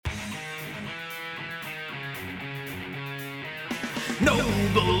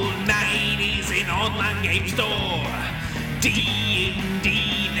Noble Knight is an online game store. D&D,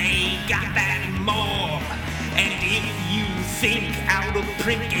 they got that and more. And if you think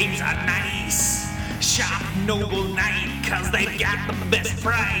out-of-print games are nice, shop Noble Knight, cause they got the best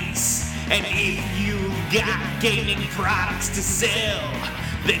price. And if you got gaming products to sell,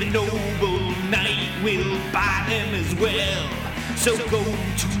 then Noble Knight will buy them as well. So go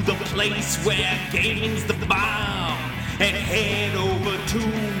to the place where gaming's the bomb and head over to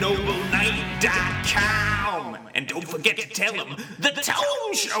nobleknight.com. And don't forget to tell them the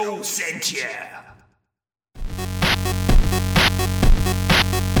Tone Show sent you.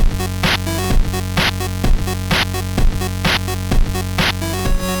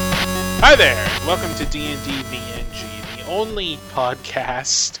 Hi there, welcome to D&D VNG, the only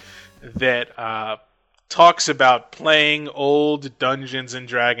podcast that talks about playing old Dungeons &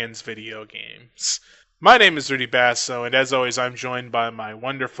 Dragons video games. My name is Rudy Basso, and as always, I'm joined by my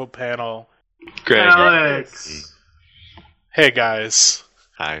wonderful panel, Greg. Alex. Hey guys.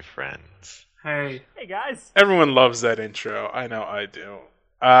 Hi, friends. Hey. Hey guys. Everyone loves that intro. I know I do.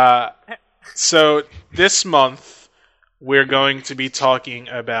 So this month, we're going to be talking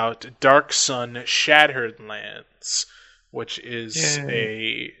about Dark Sun Shattered Lands, which is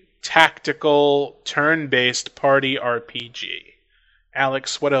a tactical, turn-based party RPG.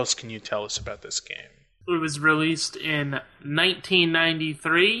 Alex, what else can you tell us about this game? It was released in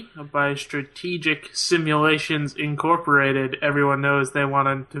 1993 by Strategic Simulations Incorporated. Everyone knows they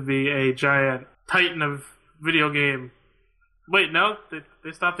wanted to be a giant titan of video game. Wait, no? They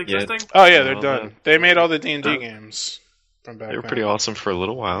stopped existing? Oh yeah, they're done. They made all the D&D games from back then. They were pretty awesome for a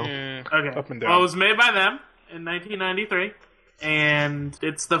little while. Okay. Up and down. Well, it was made by them in 1993. And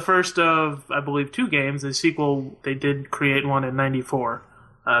it's the first of, I believe, 2 games. The sequel, they did create one in 94.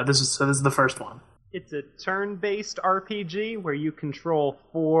 This is the first one. It's a turn-based RPG where you control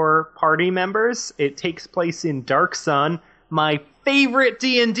 4 party members. It takes place in Dark Sun, my favorite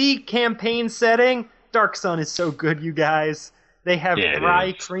D&D campaign setting. Dark Sun is so good, you guys. They have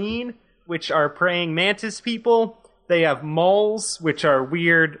Thri-kreen, which are praying mantis people. They have Mulls, which are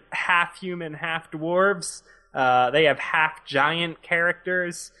weird half-human, half-dwarves. They have half-giant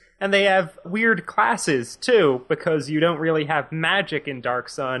characters. And they have weird classes, too, because you don't really have magic in Dark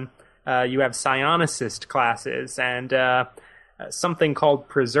Sun. You have psionicist classes and something called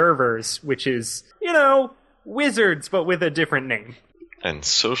preservers, which is, wizards, but with a different name. And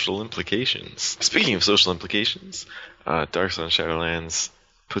social implications. Speaking of social implications, Dark Sun Shadowlands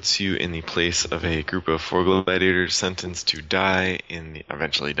puts you in the place of a group of 4 gladiators sentenced to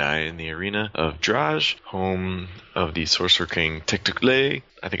eventually die in the arena of Draj, home of the Sorcerer King Tektukle.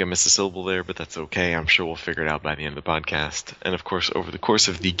 I think I missed a syllable there, but that's okay. I'm sure we'll figure it out by the end of the podcast. And of course, over the course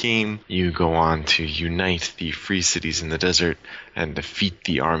of the game, you go on to unite the free cities in the desert and defeat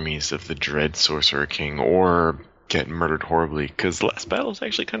the armies of the dread Sorcerer King, or get murdered horribly, because the last battle is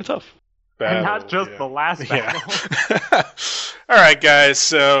actually kind of tough. And not just the last battle. Alright guys,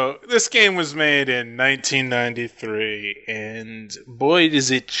 so this game was made in 1993, and boy does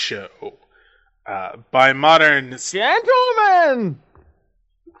it show. By modern... Gentlemen!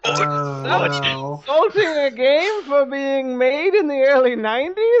 Insulting a game for being made in the early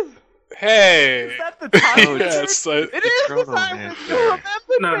 90s? Hey! Is that the time? Yes, It is the time to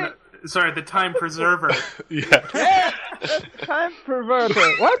remember No, sorry, the Time Preserver. yeah. Yeah, that's time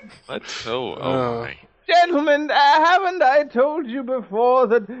perverter. What? What? Oh my. Gentlemen, haven't I told you before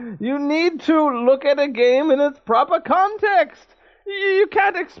that you need to look at a game in its proper context? You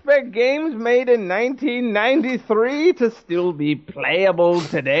can't expect games made in 1993 to still be playable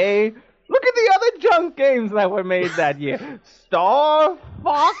today. Look at the other junk games that were made that year. Star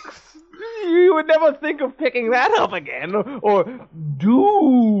Fox? You would never think of picking that up again. Or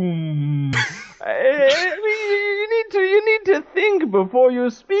Doom. You need to think before you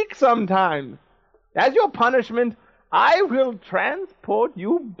speak sometimes. As your punishment, I will transport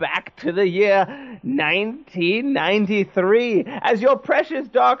you back to the year 1993. As your precious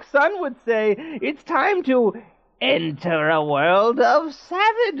Dark Sun would say, it's time to enter a world of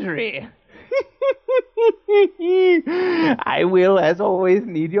savagery. I will, as always,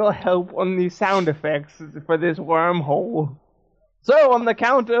 need your help on the sound effects for this wormhole. So, on the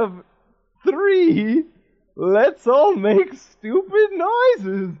count of 3, let's all make stupid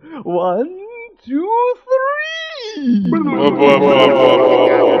noises. 1, 2, 3.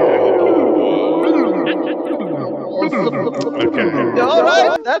 All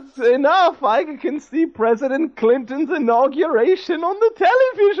right, that's enough. I can see President Clinton's inauguration on the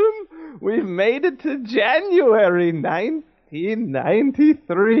television. We've made it to January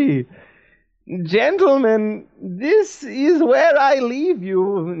 1993. Gentlemen, this is where I leave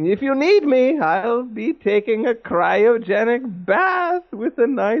you. If you need me, I'll be taking a cryogenic bath with a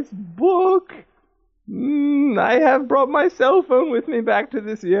nice book. I have brought my cell phone with me back to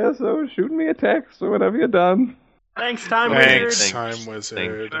this year, so shoot me a text or whenever you're done. Thanks, Time Wizard. Thanks, Time Wizard.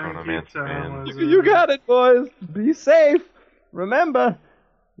 Thank you, Chronomancer Man. You got it, boys. Be safe. Remember,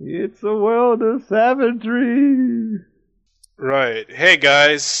 it's a world of savagery. Right. Hey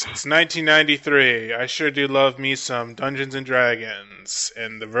guys, it's 1993. I sure do love me some Dungeons and Dragons.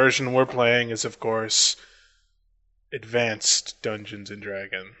 And the version we're playing is, of course, Advanced Dungeons and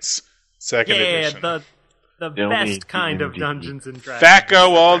Dragons. Second edition. The best kind of Dungeons and Dragons. THAC0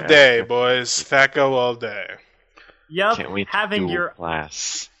 all day, boys. THAC0 all day. Yup, Can't wait to having dual your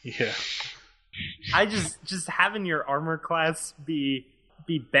class. Yeah. I just having your armor class be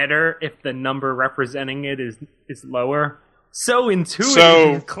better if the number representing it is lower. So intuitive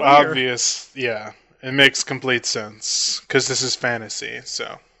So and clear. obvious. Yeah. It makes complete sense. Because this is fantasy,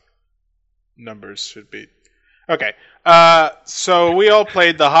 so numbers should be... Okay. So we all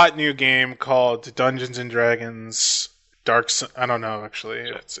played the hot new game called Dungeons and Dragons Dark Sun. I don't know, actually.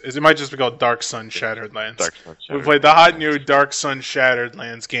 It might just be called Dark Sun Shattered Lands. Dark Sun We Shattered played the hot new Dark Sun Shattered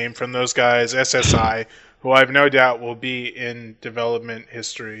Lands game from those guys, SSI, who I have no doubt will be in development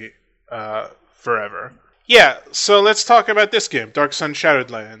history forever. Yeah, so let's talk about this game, Dark Sun Shattered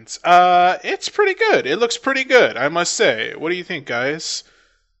Lands. It's pretty good. It looks pretty good, I must say. What do you think, guys,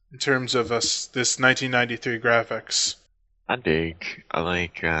 in terms of this 1993 graphics? I dig. I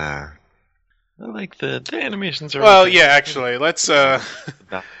like the animations are Well, okay. yeah, actually, let's The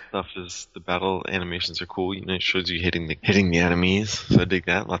battle animations are cool. You know, it shows you hitting the enemies. So I dig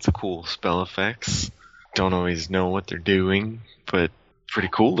that. Lots of cool spell effects. Don't always know what they're doing, but pretty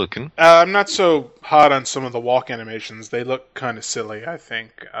cool looking. I'm not so hot on some of the walk animations. They look kind of silly, I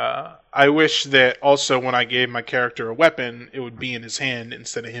think. I wish that also when I gave my character a weapon, it would be in his hand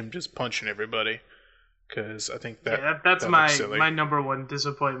instead of him just punching everybody. Because I think that's that's looks silly. my number one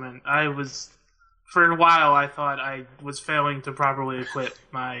disappointment. For a while, I thought I was failing to properly equip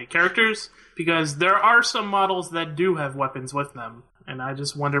my characters, because there are some models that do have weapons with them, and I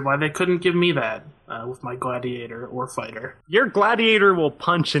just wondered why they couldn't give me that with my gladiator or fighter. Your gladiator will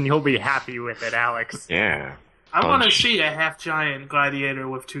punch and you'll be happy with it, Alex. Yeah. I want to Punch. see a half-giant gladiator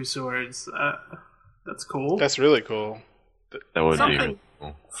with two swords. That's cool. That's really cool. That would be Something- cool.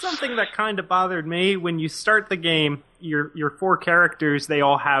 Something that kind of bothered me, when you start the game, your four characters, they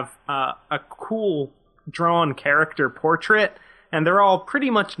all have a cool drawn character portrait, and they're all pretty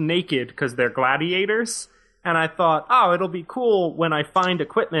much naked because they're gladiators. And I thought, oh, it'll be cool when I find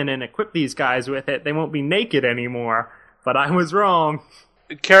equipment and equip these guys with it. They won't be naked anymore. But I was wrong.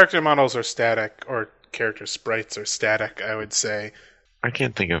 Character models are static, or character sprites are static, I would say. I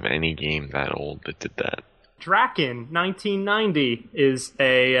can't think of any game that old that did that. Draken 1990 is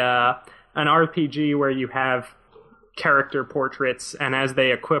an RPG where you have character portraits, and as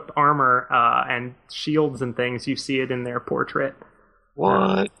they equip armor and shields and things, you see it in their portrait.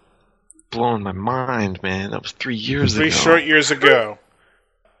 What? Blowing my mind, man. That was 3 years ago. 3 short years ago.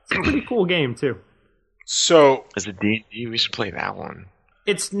 It's a pretty cool game too. So, As a D&D, we should play that one.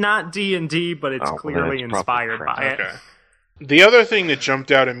 It's not D&D, but it's Oh, well, clearly that's probably inspired correct. by it. okay. The other thing that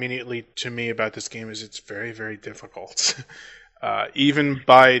jumped out immediately to me about this game is it's very, very difficult. Even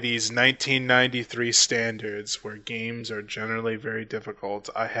by these 1993 standards, where games are generally very difficult,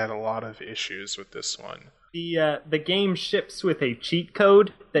 I had a lot of issues with this one. The game ships with a cheat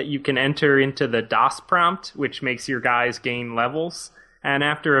code that you can enter into the DOS prompt, which makes your guys gain levels. And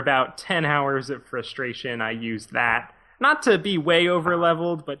after about 10 hours of frustration, I used that. Not to be way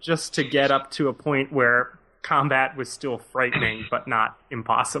over-leveled, but just to get up to a point where combat was still frightening, but not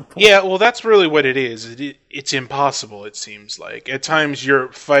impossible. Yeah, well, that's really what it is. It's impossible, it seems like. At times,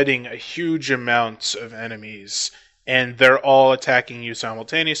 you're fighting a huge amount of enemies, and they're all attacking you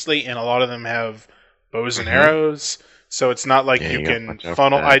simultaneously, and a lot of them have bows and arrows, so it's not like Yeah, you you gotta can watch out for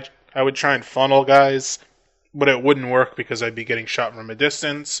funnel. that. I would try and funnel guys, but it wouldn't work because I'd be getting shot from a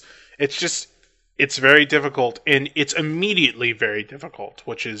distance. It's very difficult, and it's immediately very difficult,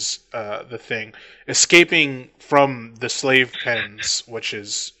 which is the thing. Escaping from the slave pens, which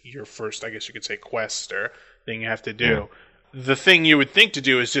is your first, I guess you could say, quest or thing you have to do. Yeah. The thing you would think to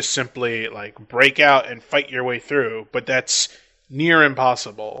do is just simply like break out and fight your way through, but that's near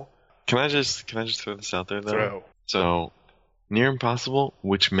impossible. Can I just throw this out there, though? Throw. So, near impossible,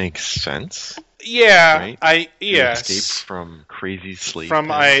 which makes sense. Yeah, Right? yes. Escape from crazy slave From,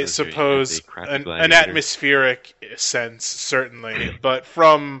 pens I as a suppose, crappy an gladiator. atmospheric sense, certainly. But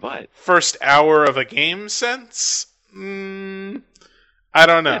from But- first hour of a game sense, I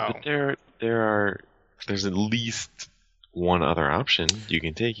don't know. Yeah, but there's at least one other option you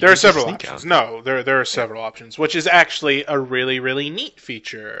can take. There are several options. No, there are several options, which is actually a really, really neat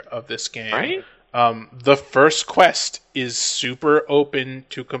feature of this game. Right? The first quest is super open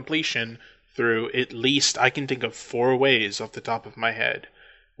to completion through at least, I can think of 4 ways off the top of my head,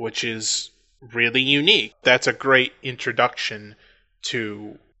 which is really unique. That's a great introduction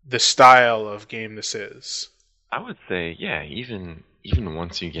to the style of game this is. I would say, yeah, even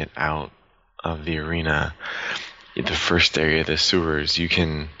once you get out of the arena, in the first area, the sewers, you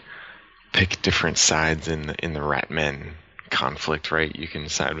can pick different sides in the Ratmen conflict, right? You can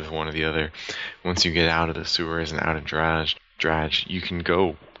side with one or the other. Once you get out of the sewers and out of Drudge, you can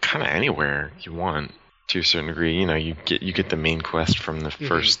go kind of anywhere you want to a certain degree. You know, you get the main quest from the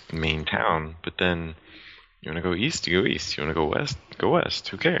first main town, but then you want to go east, you go east. You want to go west, go west.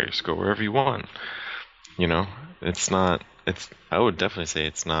 Who cares? Go wherever you want. You know, I would definitely say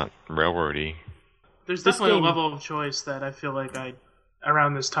it's not railroady. There's definitely a level of choice that I feel like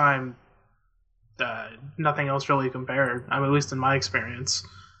around this time, nothing else really compared. I mean, at least in my experience.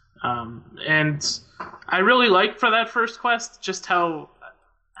 And I really liked for that first quest just how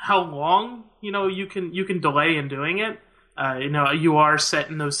long you can delay in doing it. You are set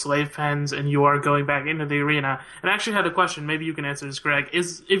in those slave pens and you are going back into the arena. And I actually had a question. Maybe you can answer this, Greg.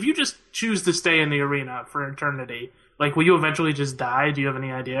 Is if you just choose to stay in the arena for eternity, like will you eventually just die? Do you have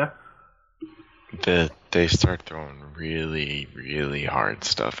any idea? They start throwing really, really hard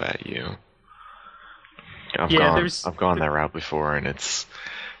stuff at you. I've gone that route before, and it's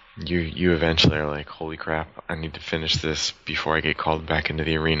you eventually are like, holy crap, I need to finish this before I get called back into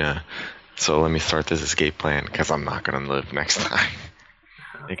the arena. So let me start this escape plan because I'm not going to live next time.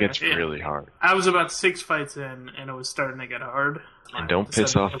 It gets really hard. I was about 6 fights in, and it was starting to get hard. And don't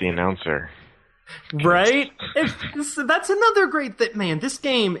piss off the announcer. Right? That's another great thing, man. This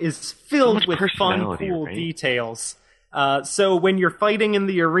game is filled with fun, cool details. So when you're fighting in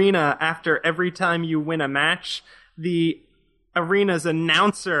the arena, after every time you win a match, the arena's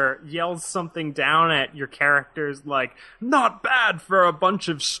announcer yells something down at your characters like, "Not bad for a bunch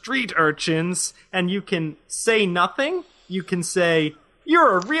of street urchins," and you can say nothing. You can say,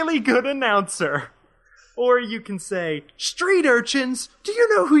 "You're a really good announcer." Or you can say, "Street urchins, do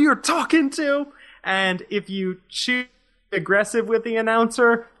you know who you're talking to?" And if you choose aggressive with the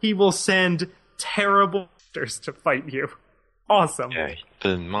announcer, he will send terrible monsters to fight you. Awesome. Yeah,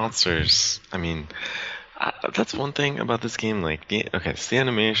 the monsters, I mean, that's one thing about this game. Like, the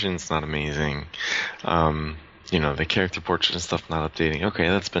animation's not amazing. The character portrait and stuff not updating. Okay,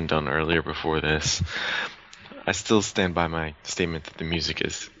 that's been done earlier before this. I still stand by my statement that the music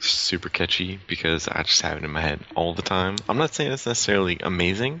is super catchy because I just have it in my head all the time. I'm not saying it's necessarily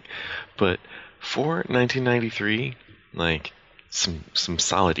amazing, but for 1993, like some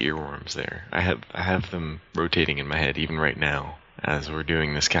solid earworms there. I have them rotating in my head even right now as we're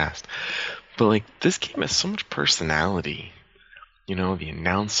doing this cast. But like this game has so much personality. You know, the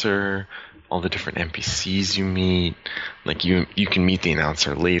announcer, all the different NPCs you meet. Like you can meet the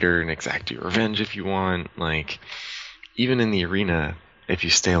announcer later and exact your revenge if you want. Like even in the arena, if you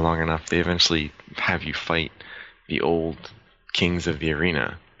stay long enough, they eventually have you fight the old kings of the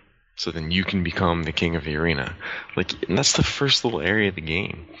arena. So then you can become the king of the arena. Like, and that's the first little area of the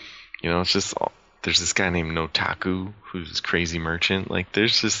game. You know, it's just there's this guy named Notaku who's this crazy merchant. Like,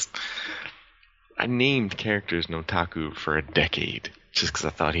 I named characters Notaku for a decade just because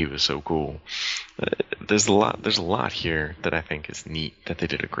I thought he was so cool. There's a lot here that I think is neat that they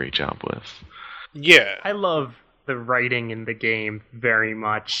did a great job with. Yeah, I love the writing in the game very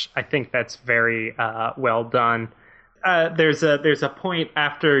much. I think that's very well done. There's a point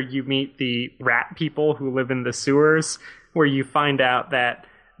after you meet the rat people who live in the sewers where you find out that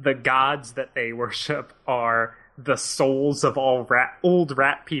the gods that they worship are the souls of all old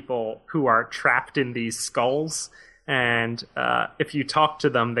rat people who are trapped in these skulls. And if you talk to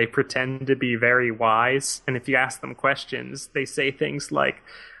them, they pretend to be very wise. And if you ask them questions, they say things like,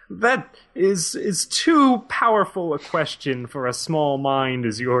 "That is too powerful a question for a small mind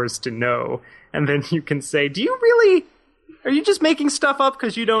as yours to know." And then you can say, are you just making stuff up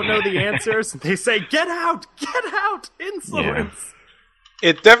because you don't know the answers? And they say, get out, influence. Yeah.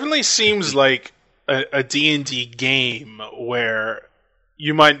 It definitely seems like a D&D game where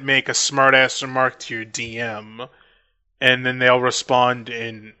you might make a smart-ass remark to your DM, and then they'll respond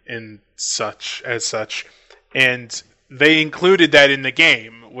in such. And they included that in the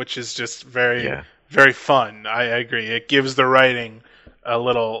game, which is just very, very fun. I agree. It gives the writing a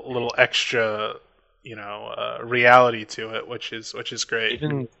little extra, reality to it, which is great.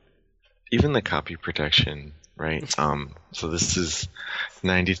 Even the copy protection right? So this is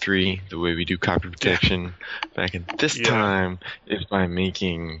 93, the way we do copy protection. Back at this time is by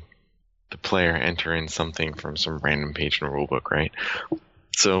making the player enter in something from some random page in the rulebook, right?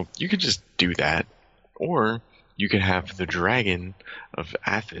 So you could just do that, or you could have the dragon of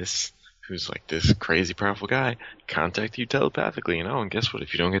Athos, who's like this crazy powerful guy, contact you telepathically, and guess what?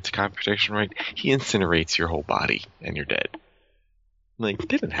 If you don't get the copy protection right, he incinerates your whole body and you're dead. Like, they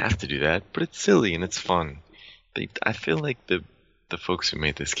didn't have to do that, but it's silly and it's fun. I feel like the folks who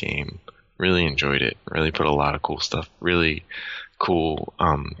made this game really enjoyed it, really put a lot of cool stuff, really cool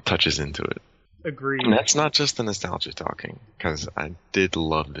touches into it. Agreed. And that's not just the nostalgia talking, because I did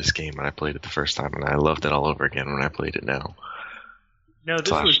love this game when I played it the first time, and I loved it all over again when I played it now. No,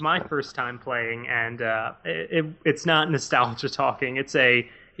 this was my first time playing, and it's not nostalgia talking. It's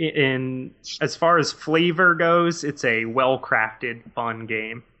as far as flavor goes, it's a well-crafted, fun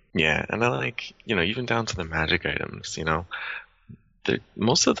game. Yeah, and I like, even down to the magic items,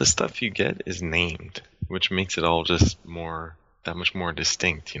 most of the stuff you get is named, which makes it all just that much more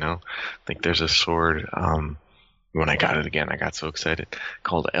distinct, Like there's a sword, when I got it again, I got so excited,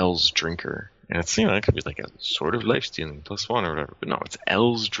 called L's Drinker. And it's, it could be like a sword of life stealing +1 or whatever, but no, it's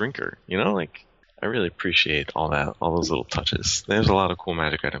L's Drinker, Like, I really appreciate all those little touches. There's a lot of cool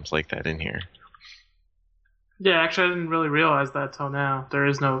magic items like that in here. Yeah, actually, I didn't really realize that till now. There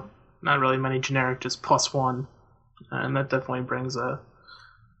is not really many generic, just +1, and that definitely brings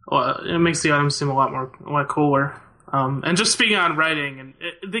it makes the items seem a lot cooler. And just speaking on writing, and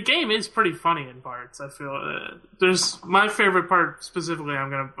the game is pretty funny in parts. I feel there's my favorite part specifically. I'm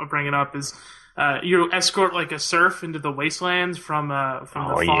going to bring it up is you escort like a serf into the wastelands from the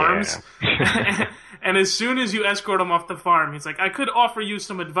farms, and as soon as you escort him off the farm, he's like, "I could offer you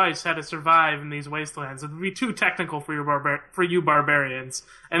some advice how to survive in these wastelands. It would be too technical for you barbarians."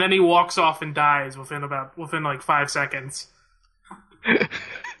 And then he walks off and dies within like 5 seconds.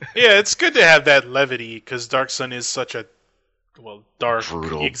 Yeah, it's good to have that levity because Dark Sun is such a dark,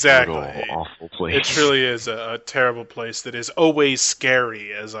 brutal, awful place. It truly is a terrible place that is always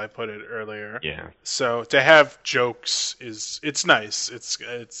scary, as I put it earlier. Yeah. So to have jokes it's nice. It's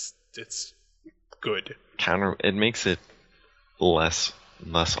good. It makes it less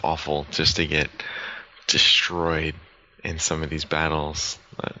awful just to get destroyed in some of these battles,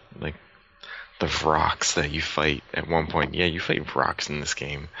 like the Vrox that you fight at one point. Yeah, you fight Vrox in this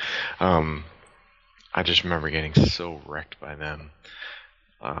game. I just remember getting so wrecked by them.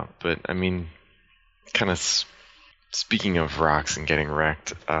 But, I mean, kind of speaking of Vrox and getting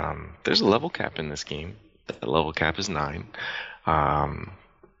wrecked, there's a level cap in this game. That level cap is 9.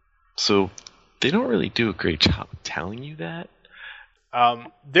 So they don't really do a great job telling you that.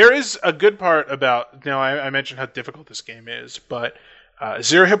 There is a good part about... Now, I mentioned how difficult this game is, but...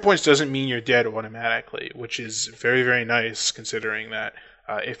 0 hit points doesn't mean you're dead automatically, which is very, very nice considering that.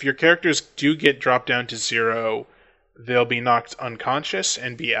 If your characters do get dropped down to 0, they'll be knocked unconscious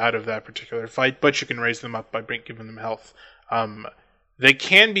and be out of that particular fight, but you can raise them up by giving them health. They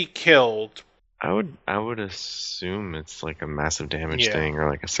can be killed. I would assume it's like a massive damage thing or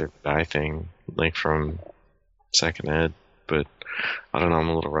like a save die thing, like from second ed, but I don't know, I'm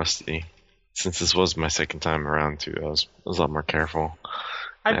a little rusty. Since this was my second time around, too, I was a lot more careful.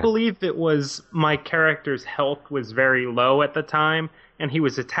 I believe it was my character's health was very low at the time, and he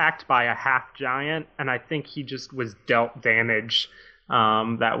was attacked by a half-giant, and I think he just was dealt damage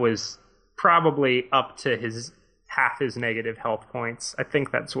that was probably up to half his negative health points. I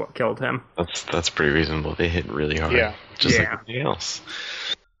think that's what killed him. That's pretty reasonable. They hit really hard, just like everything else.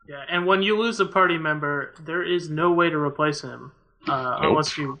 Yeah, and when you lose a party member, there is no way to replace him.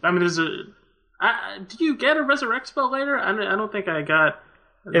 Unless you... I mean, there's a... do you get a resurrect spell later? I don't think I got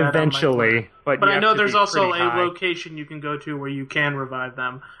that eventually, but I know there's also a location you can go to where you can revive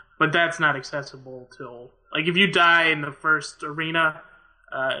them, but that's not accessible till if you die in the first arena,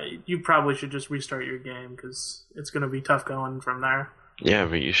 you probably should just restart your game because it's going to be tough going from there. Yeah,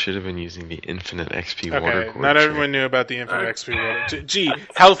 but you should have been using the infinite XP water cord. Not everyone knew about the infinite XP water. Gee,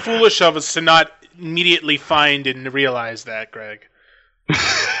 how foolish of us to not immediately find and realize that, Greg.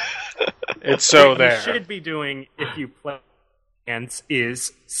 It's so there. What you should be doing if you play against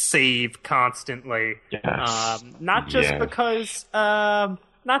is save constantly. Yes. Not just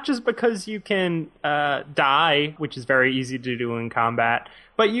because you can die, which is very easy to do in combat,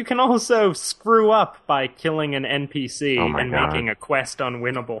 but you can also screw up by killing an NPC and making a quest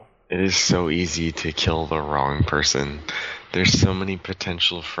unwinnable. It is so easy to kill the wrong person. There's so many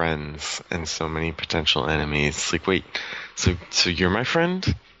potential friends and so many potential enemies. Like, wait, so you're my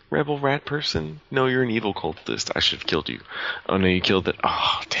friend? Rebel rat person? No, you're an evil cultist. I should have killed you. Oh no, you killed it.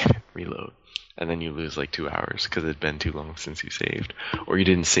 Oh, damn it. Reload. and then you lose like 2 hours because it'd been too long since you saved, or you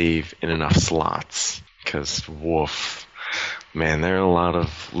didn't save in enough slots because woof, man, there are a lot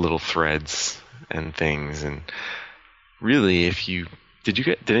of little threads and things. And really, if you did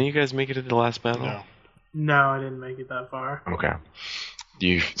any of you guys make it to the last battle? No. No, I didn't make it that far. Okay.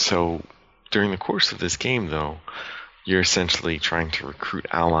 So during the course of this game, though, you're essentially trying to recruit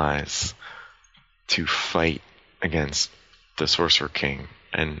allies to fight against the Sorcerer King,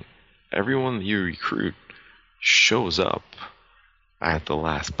 and everyone that you recruit shows up at the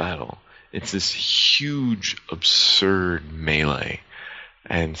last battle. It's this huge, absurd melee,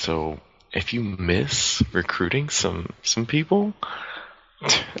 and so if you miss recruiting some people,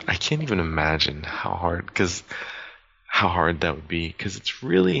 I can't even imagine how hard that would be, because it's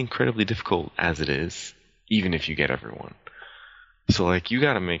really incredibly difficult as it is, even if you get everyone. So, like, you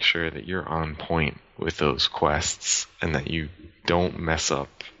got to make sure that you're on point with those quests and that you don't mess up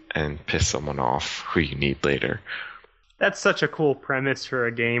and piss someone off who you need later. That's such a cool premise for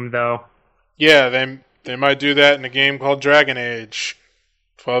a game, though. Yeah, they might do that in a game called Dragon Age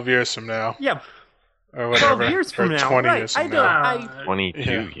 12 years from now. Yeah, Or whatever. 12 years from or now. 20 Right, years I from don't. now.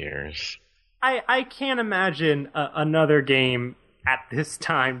 22 years. I can't imagine another game at this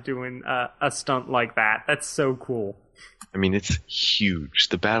time doing a stunt like that. That's so cool. I mean, it's huge.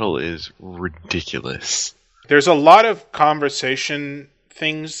 The battle is ridiculous. There's a lot of conversation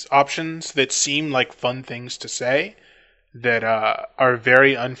options that seem like fun things to say that are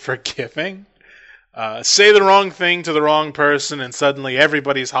very unforgiving. Say the wrong thing to the wrong person and suddenly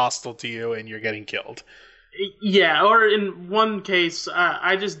everybody's hostile to you and you're getting killed. Yeah, or in one case,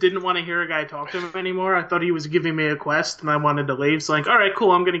 I just didn't want to hear a guy talk to him anymore. I thought he was giving me a quest and I wanted to leave. So, like, all right,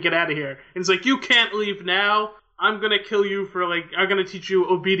 cool, I'm going to get out of here. And it's like, you can't leave now. I'm going to kill you for, like, I'm going to teach you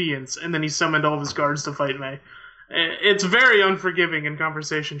obedience. And then he summoned all of his guards to fight me. It's very unforgiving in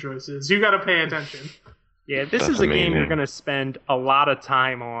conversation choices. You got to pay attention. Yeah, this is a game you're going to spend a lot of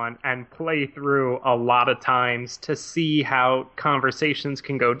time on and play through a lot of times to see how conversations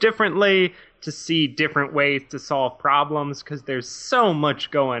can go differently, to see different ways to solve problems, because there's so much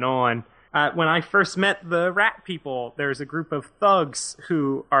going on. When I first met the rat people, there's a group of thugs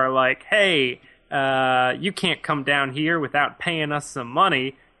who are like, hey, you can't come down here without paying us some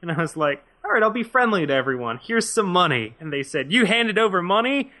money. And I was like, all right, I'll be friendly to everyone. Here's some money. And they said, you handed over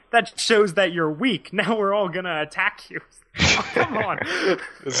money? That shows that you're weak. Now we're all going to attack you. Oh, come on.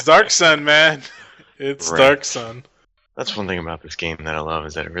 It's Dark Sun, man. It's Right. Dark Sun. That's one thing about this game that I love,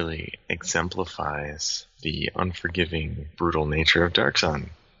 is that it really exemplifies the unforgiving, brutal nature of Dark Sun.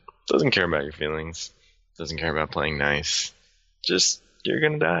 Doesn't care about your feelings. Doesn't care about playing nice. Just, you're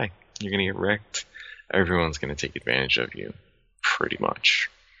gonna die. You're gonna get wrecked. Everyone's gonna take advantage of you. Pretty much.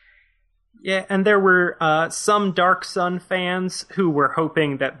 Yeah, and there were some Dark Sun fans who were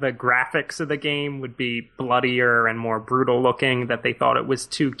hoping that the graphics of the game would be bloodier and more brutal looking, that they thought it was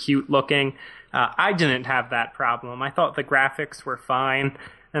too cute looking. I didn't have that problem. I thought the graphics were fine,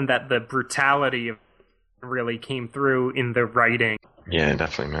 and that the brutality really came through in the writing. Yeah,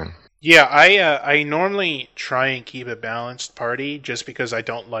 definitely, man. Yeah, I normally try and keep a balanced party just because I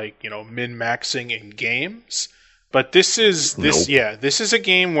don't like, min-maxing in games. But this is a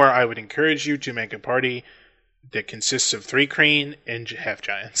game where I would encourage you to make a party that consists of 3 Kreen and half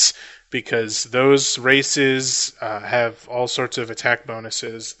giants, because those races have all sorts of attack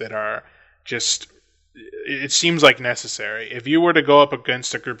bonuses that are just, it seems like necessary. If you were to go up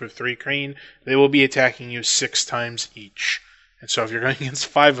against a group of 3 Kreen, they will be attacking you 6 times each. And so if you're going against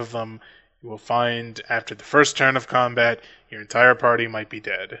 5 of them, you will find after the first turn of combat, your entire party might be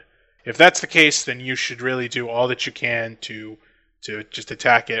dead. If that's the case, then you should really do all that you can to just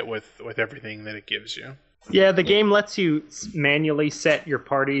attack it with everything that it gives you. Yeah, the game lets you manually set your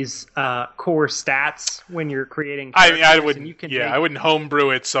party's core stats when you're creating characters. I wouldn't homebrew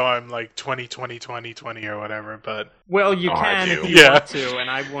it so I'm like 20 or whatever, but... Well, you can if you want to, and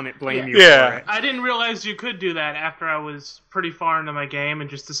I wouldn't blame you for it. I didn't realize you could do that after I was pretty far into my game and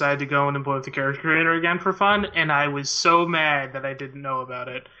just decided to go in and blow up the character creator again for fun, and I was so mad that I didn't know about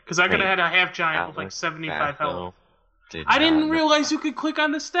it, because I could have had a half giant with like 75 health. I didn't realize you could click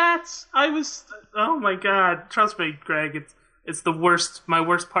on the stats. Oh my god! Trust me, Greg. It's the worst. My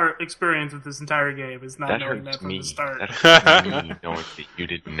worst experience with this entire game is not knowing that from the start. That hurts me knowing that you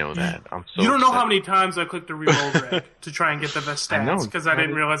didn't know that. I'm so. You don't know upset. how many times I clicked to reroll, Greg, to try and get the best stats because I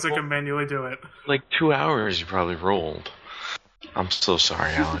didn't realize I could manually do it. Like 2 hours, you probably rolled. I'm so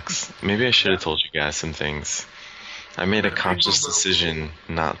sorry, Alex. Maybe I should have told you guys some things. I made a conscious decision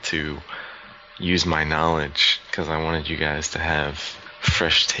not to use my knowledge because I wanted you guys to have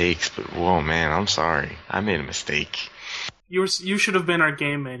fresh takes, but whoa, man, I'm sorry. I made a mistake. You should have been our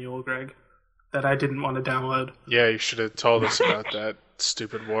game manual, Greg. that I didn't want to download. Yeah, you should have told us about that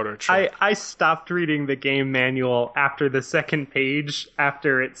stupid water trick. I stopped reading the game manual after the second page,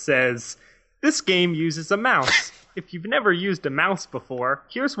 after it says, "This game uses a mouse. If you've never used a mouse before,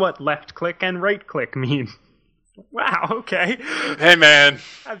 here's what left click and right click mean." Wow, okay. Hey, man.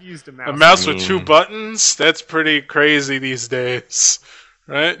 I've used a mouse. A mouse with 2 buttons? That's pretty crazy these days,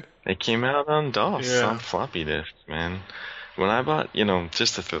 right? It came out on DOS, Yeah. on floppy disk, man. When I bought,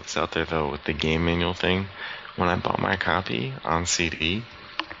 just to throw this out there though, with the game manual thing, when I bought my copy on CD,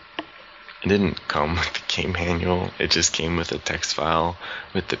 it didn't come with the game manual. It just came with a text file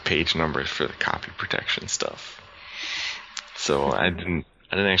with the page numbers for the copy protection stuff. So I didn't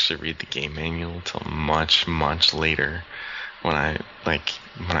actually read the game manual until much, much later when I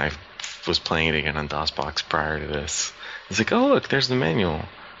was playing it again on DOSBox prior to this. It's like, oh look, there's the manual.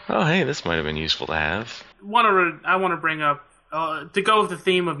 Oh hey, this might have been useful to have. I want to bring up, to go with the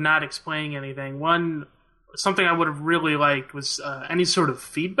theme of not explaining anything, something I would have really liked was any sort of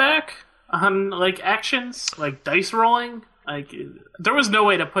feedback on actions, like dice rolling. There was no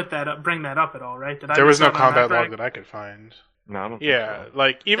way to bring that up at all, right? There was no combat log that I could find. No, I don't think Yeah,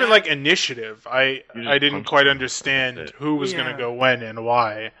 so. even initiative, I didn't quite understand who was going to go when and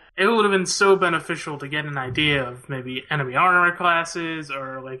why. It would have been so beneficial to get an idea of maybe enemy armor classes,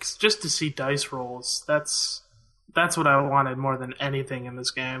 or just to see dice rolls. That's what I wanted more than anything in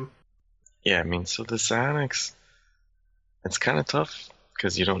this game. Yeah, so the psionics, it's kind of tough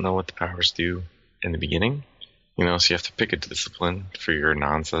because you don't know what the powers do in the beginning. So you have to pick a discipline for your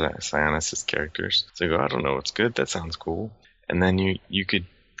non-psionicist characters. So you go, I don't know what's good, that sounds cool. And then you could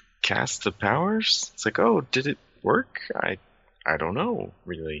cast the powers. It's like, oh, did it work? I don't know,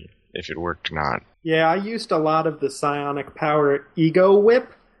 really, if it worked or not. Yeah, I used a lot of the psionic power Ego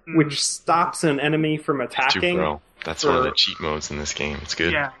Whip, which stops an enemy from attacking. That's one of the cheat modes in this game. It's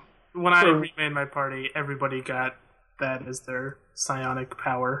good. Yeah. When I remade my party, everybody got that as their psionic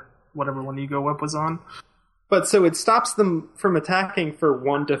power, whatever one Ego Whip was on. But so it stops them from attacking for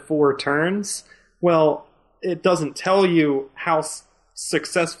 1 to 4 turns. Well, it doesn't tell you how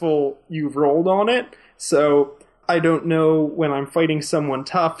successful you've rolled on it. So I don't know, when I'm fighting someone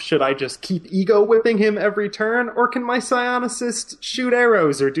tough, should I just keep ego whipping him every turn, or can my psionicist shoot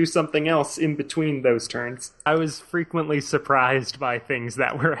arrows or do something else in between those turns? I was frequently surprised by things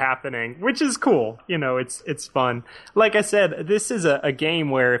that were happening, which is cool. It's fun. Like I said, this is a game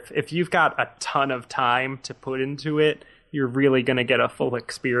where if you've got a ton of time to put into it, you're really going to get a full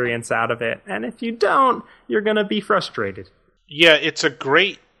experience out of it. And if you don't, you're going to be frustrated. Yeah, it's a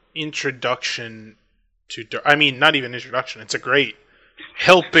great introduction to... not even introduction. It's a great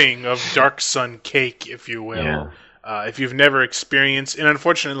helping of Dark Sun cake, if you will. Yeah. If you've never experienced... And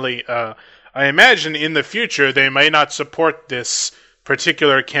unfortunately, I imagine in the future they may not support this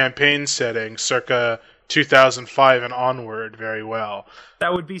particular campaign setting circa 2005 and onward very well.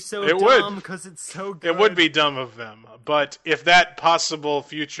 That would be so It dumb would. because it's so good. It would be dumb of them. But if that possible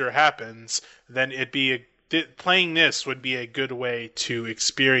future happens, then playing this would be a good way to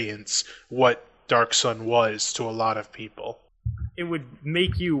experience what Dark Sun was to a lot of people. It would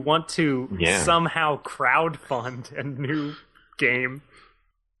make you want to somehow crowdfund a new game.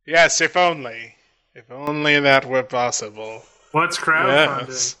 Yes, if only. If only that were possible. What's crowdfunding?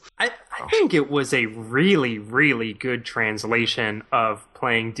 Yes. I think it was a really, really good translation of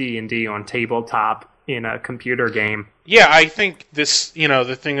playing D&D on tabletop in a computer game. Yeah, I think this,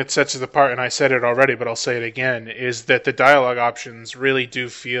 the thing that sets it apart, and I said it already, but I'll say it again, is that the dialogue options really do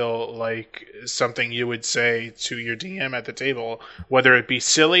feel like something you would say to your DM at the table, whether it be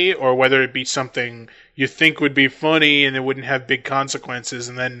silly or whether it be something you think would be funny and it wouldn't have big consequences,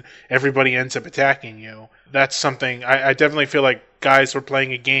 and then everybody ends up attacking you. That's something, I definitely feel like guys were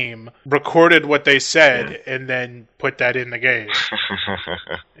playing a game, recorded what they said, and then put that in the game.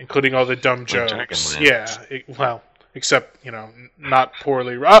 Including all the dumb jokes. Except, not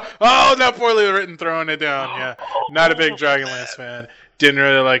poorly... not poorly written, throwing it down, yeah. Not a big Dragonlance fan. Didn't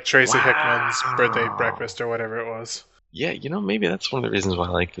really like Tracy Hickman's birthday breakfast or whatever it was. Yeah, maybe that's one of the reasons why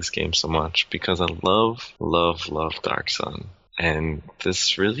I like this game so much, because I love, love, love Dark Sun. And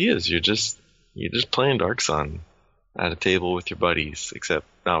this really is, you're just playing Dark Sun at a table with your buddies, except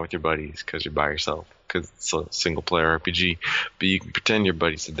not with your buddies because you're by yourself, because it's a single-player RPG. But you can pretend your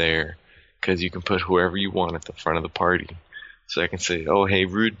buddies are there, because you can put whoever you want at the front of the party. So I can say, oh, hey,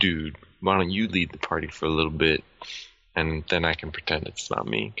 rude dude, why don't you lead the party for a little bit? And then I can pretend it's not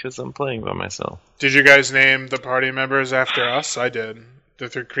me, because I'm playing by myself. Did you guys name the party members after us? I did.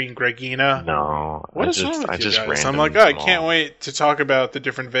 the Queen Gregina. No, What is wrong with you guys? I'm like, I can't wait to talk about the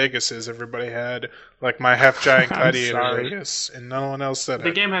different Vegases everybody had, like my half giant Gladiator Vegas, and no one else said The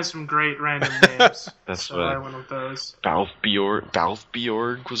it. game has some great random names. That's so what I went with those.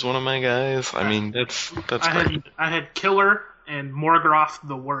 Balfbjorg was one of my guys. I mean, that's great. I had Killer and Morgoth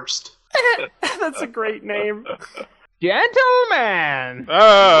the Worst. That's a great name. Gentlemen,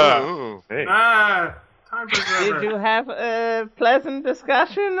 Oh, hey. Time for did forever. you have a pleasant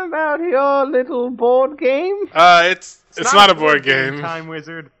discussion about your little board game? It's not a board game. Time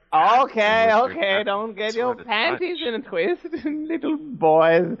Wizard. Okay, don't get your panties in a twist, little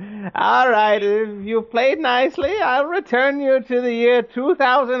boys. Alright, if you played nicely, I'll return you to the year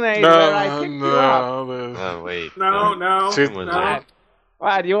 2008 where I picked you up. Oh, wait. No. Tim was right.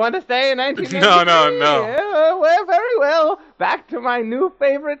 What, you want to stay in 1983? No. Yeah, well, very well. Back to my new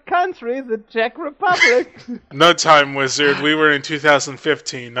favorite country, the Czech Republic. No, Time Wizard. We were in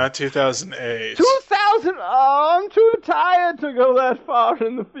 2015, not 2008. 2000? Oh, I'm too tired to go that far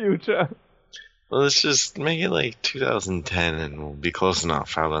in the future. Well, let's just make it like 2010 and we'll be close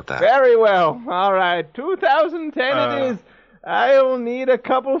enough. How about that? Very well. All right, 2010 it is. I'll need a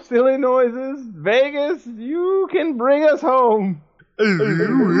couple silly noises. Vegas, you can bring us home.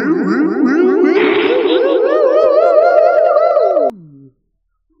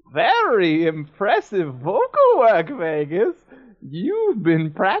 Very impressive vocal work, Vegas. You've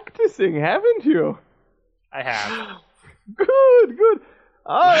been practicing, haven't you? I have. Good.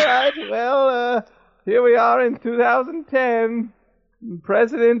 All right, well, here we are in 2010.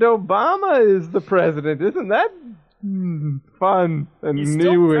 President Obama is the president. Isn't that fun and He's new?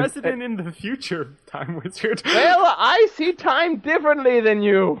 still and- president in the future, Time Wizard. Well, I see time differently than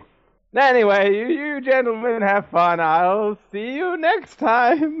you. Anyway, you gentlemen have fun. I'll see you next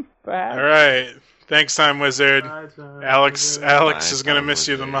time. Perhaps. All right. Thanks, Time Wizard. Alex Bye, is going to Time miss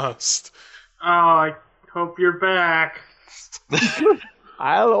you the Wizard. most. Oh, I hope you're back.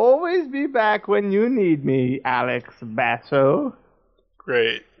 I'll always be back when you need me, Alex Basso.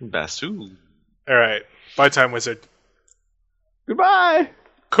 Great. Basu. All right. Bye, Time Wizard. Goodbye.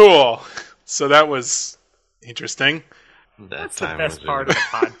 Cool. So that was interesting. That's the best part of the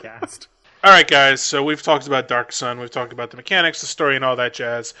podcast. All right, guys. So we've talked about Dark Sun. We've talked about the mechanics, the story, and all that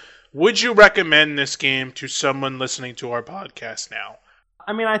jazz. Would you recommend this game to someone listening to our podcast now?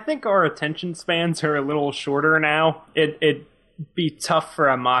 I mean, I think our attention spans are a little shorter now. It'd be tough for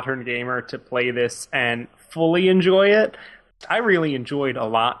a modern gamer to play this and fully enjoy it. I really enjoyed a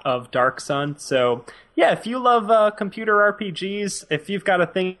lot of Dark Sun, so yeah, if you love computer RPGs, if you've got a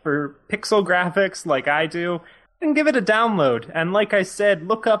thing for pixel graphics like I do, then give it a download. And like I said,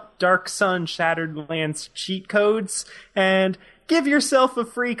 look up Dark Sun Shattered Lands cheat codes and give yourself a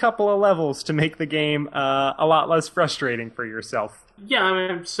free couple of levels to make the game a lot less frustrating for yourself. Yeah,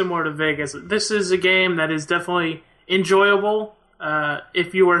 I mean, similar to Vegas. This is a game that is definitely enjoyable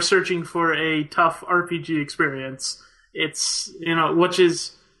if you are searching for a tough RPG experience. It's, which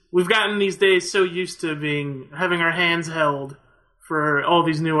is, we've gotten these days so used to having our hands held for all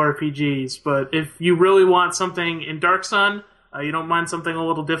these new RPGs, but if you really want something in Dark Sun, you don't mind something a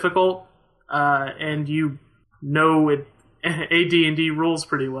little difficult, and you know AD&D rules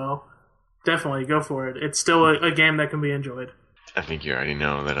pretty well, definitely go for it. It's still a game that can be enjoyed. I think you already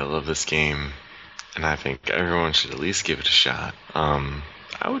know that I love this game, and I think everyone should at least give it a shot.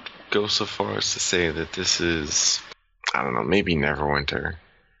 I would go so far as to say that this is, I don't know, maybe Neverwinter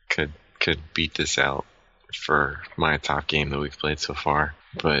could beat this out for my top game that we've played so far,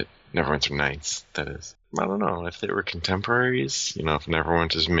 but Neverwinter Nights, that is. I don't know, if they were contemporaries, if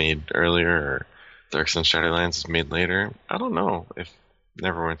Neverwinter's made earlier or Dark Sun Shadowlands is made later, I don't know if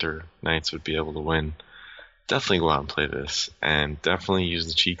Neverwinter Nights would be able to win. Definitely go out and play this, and definitely use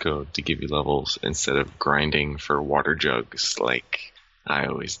the cheat code to give you levels instead of grinding for water jugs like I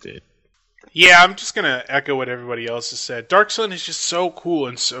always did. Yeah, I'm just going to echo what everybody else has said. Dark Sun is just so cool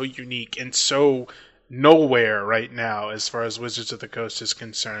and so unique and so nowhere right now as far as Wizards of the Coast is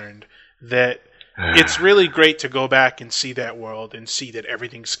concerned that it's really great to go back and see that world and see that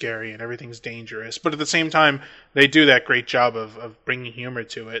everything's scary and everything's dangerous. But at the same time, they do that great job of bringing humor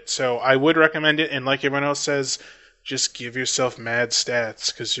to it. So I would recommend it. And like everyone else says, just give yourself mad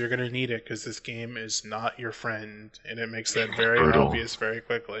stats because you're going to need it because this game is not your friend. And it makes that very Brutal. obvious very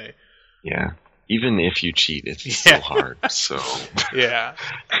quickly. Yeah. Even if you cheat, it's still hard, so... Yeah.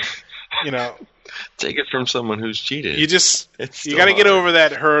 Take it from someone who's cheated. You Still got to get hard. over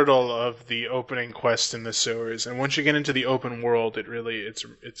that hurdle of the opening quest in the sewers, and once you get into the open world,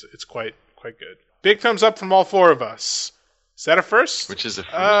 it's quite good. Big thumbs up from all four of us. Is that a first? Which is a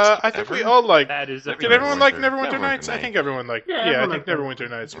first. I think ever? we all like. That is a Did everyone like Neverwinter. Neverwinter Nights? I think everyone liked. Yeah, Yeah, I everyone think liked Neverwinter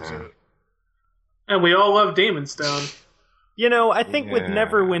Nights was it. And we all love Demon Stone. You know, I think with Yeah.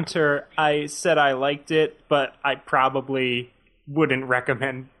 Neverwinter, I said I liked it, but I probably wouldn't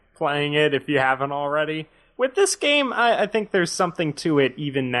recommend playing it if you haven't already. With this game, I think there's something to it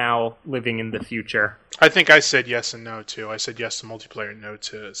even now, living in the future. I think I said yes and no too. I said yes to multiplayer, no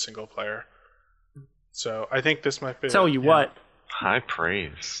to single player. So I think this might be. Tell you what, High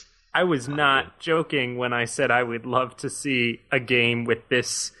praise. I was not joking when I said I would love to see a game with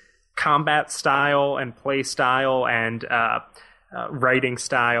this combat style and play style and writing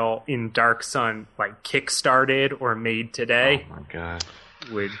style in Dark Sun, like kickstarted or made today. Oh my god.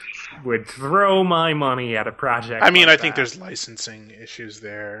 Would throw my money at a project. I mean, like I think that. there's licensing issues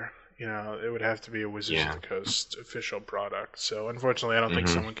there. You know, it would have to be a Wizards of the Coast official product. So unfortunately, I don't think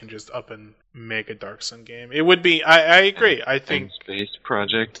someone can just up and make a Dark Sun game. It would be. I agree. I think End Space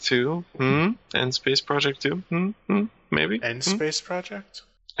Project 2? End Space Project 2? Maybe? End Space Project.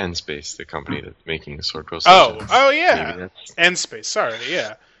 End Space, the company that's making Sword Coast Oh, Legends. oh Maybe yeah. that's... End Space. Sorry,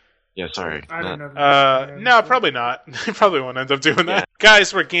 yeah. Yeah, sorry. I don't know. No, probably not. They probably won't end up doing that.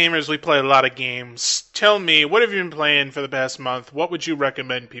 Guys, we're gamers. We play a lot of games. Tell me, what have you been playing for the past month? What would you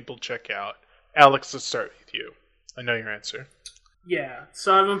recommend people check out? Alex, let's start with you. I know your answer. Yeah,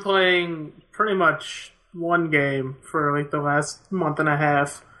 so I've been playing pretty much one game for like the last month and a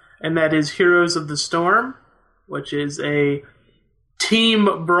half, and that is Heroes of the Storm, which is a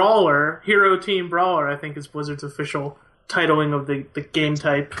team brawler, hero team brawler, I think is Blizzard's official titling of the game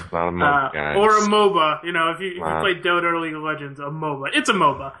type. A lot of MOBA, guys. Or a MOBA. You know, if you Wow. play Dota or League of Legends, a MOBA. It's a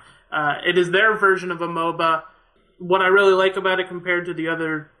MOBA. It is their version of a MOBA. What I really like about it compared to the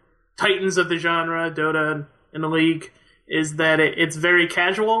other titans of the genre, Dota and the League, is that it's very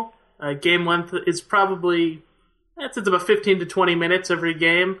casual. Game length is probably it's about 15 to 20 minutes every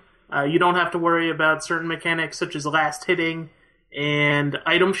game. You don't have to worry about certain mechanics such as last hitting and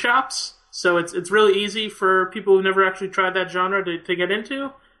item shops. So it's really easy for people who've never actually tried that genre to get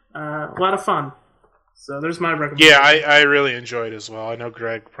into. A lot of fun. So there's my recommendation. Yeah, I really enjoy it as well. I know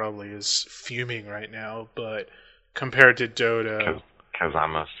Greg probably is fuming right now, but compared to Dota, Because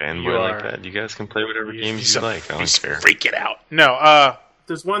I'm a You fanboy are- like that. You guys can play whatever games he's you like. I don't he's care. freaking out. No,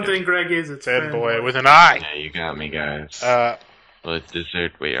 There's one thing Greg is, it's fanboy fanboy. with an I. Yeah, you got me, guys. But But is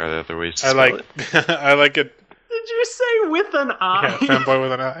there... Wait, are there other ways to I spell like, it? I like it. Did you say with an eye? Yeah, fanboy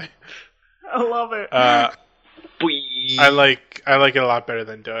with an I. I love it. I like it a lot better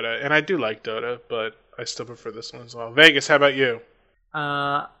than Dota, and I do like Dota, but I still prefer this one as well. Vegas, how about you?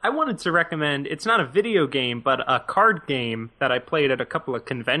 I wanted to recommend, it's not a video game, but a card game that I played at a couple of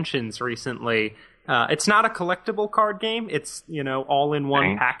conventions recently. It's not a collectible card game. It's, all in one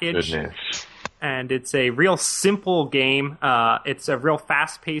Thank package. goodness. And it's a real simple game. It's a real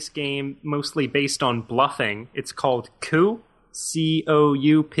fast-paced game, mostly based on bluffing. It's called Coup,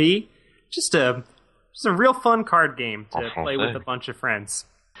 C-O-U-P. Just a real fun card game to Awful play with thing. a bunch of friends.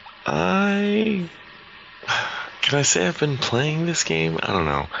 Can I say I've been playing this game? I don't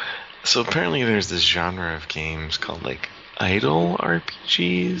know. So apparently there's this genre of games called like idle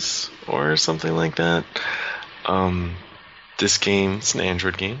RPGs or something like that. This game, it's an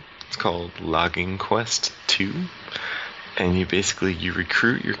Android game. It's called Logging Quest 2. And you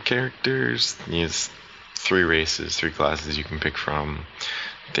recruit your characters. There's 3 races, 3 classes you can pick from.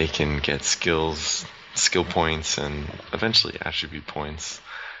 They can get skill points, and eventually attribute points.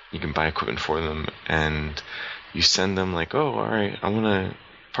 You can buy equipment for them, and you send them like, oh, alright, I want to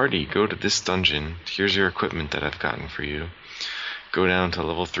party, go to this dungeon, here's your equipment that I've gotten for you. Go down to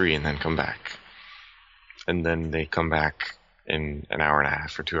level 3 and then come back. And then they come back in an hour and a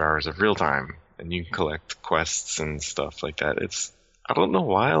half or 2 hours of real time, and you collect quests and stuff like that. I don't know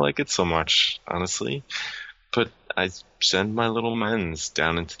why I like it so much, honestly, but I send my little mens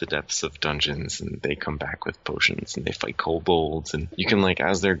down into the depths of dungeons, and they come back with potions, and they fight kobolds, and you can,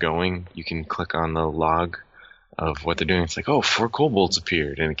 as they're going, you can click on the log of what they're doing. It's like, oh, 4 kobolds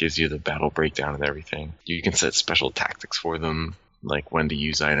appeared, and it gives you the battle breakdown and everything. You can set special tactics for them, like when to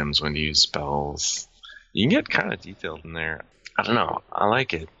use items, when to use spells. You can get kind of detailed in there. I don't know. I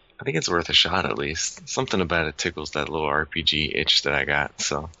like it. I think it's worth a shot, at least. Something about it tickles that little RPG itch that I got,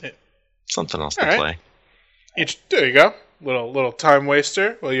 so something else to All right. play. There you go. Little time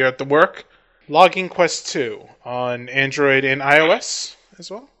waster while you're at the work. Logging Quest 2 on Android and iOS as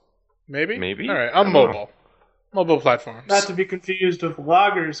well? Maybe? Maybe. All right, I on don't mobile. Mobile platforms. Not to be confused with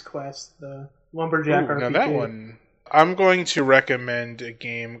Logger's Quest, the Lumberjack Ooh, RPG. now that one. I'm going to recommend a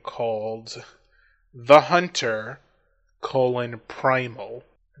game called The Hunter: Primal.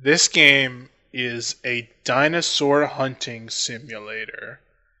 This game is a dinosaur hunting simulator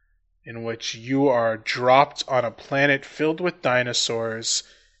in which you are dropped on a planet filled with dinosaurs,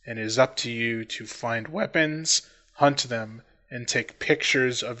 and it is up to you to find weapons, hunt them, and take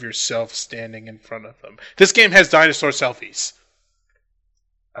pictures of yourself standing in front of them. This game has dinosaur selfies.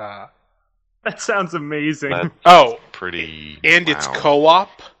 That sounds amazing. That's pretty. And it's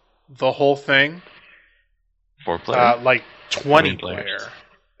co-op, the whole thing. 4 player? Like 20 players. player.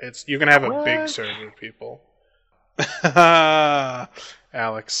 You're gonna have a big server of people.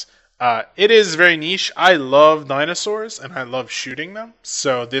 Alex. It is very niche. I love dinosaurs and I love shooting them,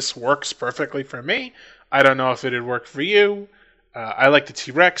 so this works perfectly for me. I don't know if it'd work for you. I like the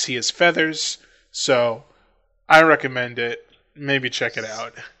T-Rex. He has feathers, so I recommend it. Maybe check it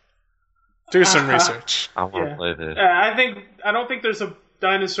out. Do some research. I want to play this. I don't think there's a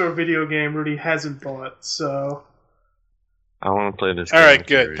dinosaur video game Rudy hasn't bought, so... I want to play this All game. right,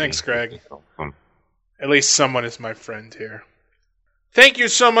 good. Thanks, Greg. At least someone is my friend here. Thank you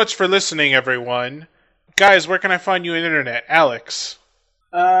so much for listening, everyone. Guys, where can I find you on the internet? Alex.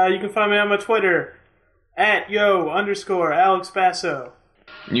 You can find me on my Twitter, at @yo_Alex Basso.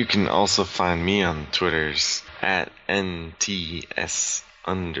 You can also find me on Twitters, at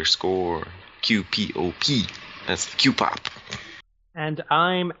NTS_QPOP. That's the Q-pop. And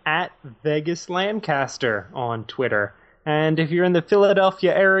I'm at Vegas Lancaster on Twitter. And if you're in the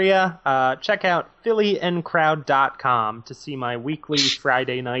Philadelphia area, check out phillyandcrowd.com to see my weekly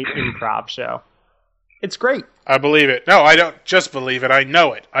Friday night improv show. It's great. I believe it. No, I don't just believe it. I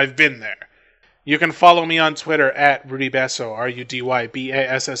know it. I've been there. You can follow me on Twitter at Rudy Basso,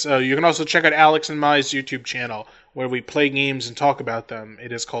 RUDYBASSO. You can also check out Alex and Mai's YouTube channel, where we play games and talk about them.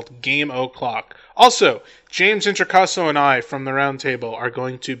 It is called Game O'Clock. Also, James Introcaso and I from the Round Table are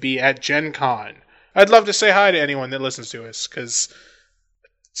going to be at Gen Con. I'd love to say hi to anyone that listens to us, because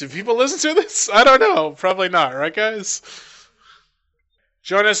do people listen to this? I don't know. Probably not, right, guys?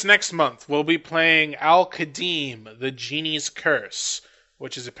 Join us next month. We'll be playing Al-Qadim, The Genie's Curse,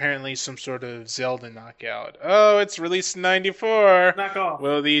 which is apparently some sort of Zelda knockout. Oh, it's released in 94. Knock off.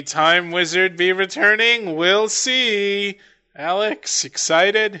 Will the Time Wizard be returning? We'll see. Alex,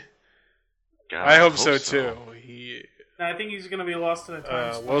 excited? God, I hope so, too. I think he's going to be lost in a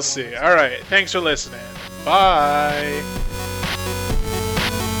time spiral. We'll see. All right. Thanks for listening. Bye.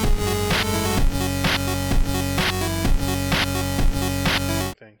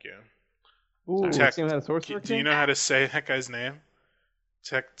 Thank you. Ooh, Tech- this game had a sorcerer Do you know how to say that guy's name?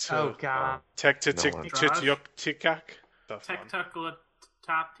 Oh, God. Tek-to-tik-tik-tik-tik.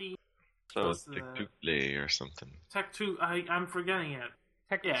 Tectuclatati. So, Tukle or something. I'm forgetting it.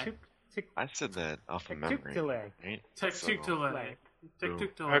 Yeah. I said that off of memory. Right? Tectuctale.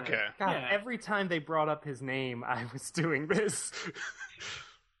 Okay. God, Yeah. every time they brought up his name, I was doing this.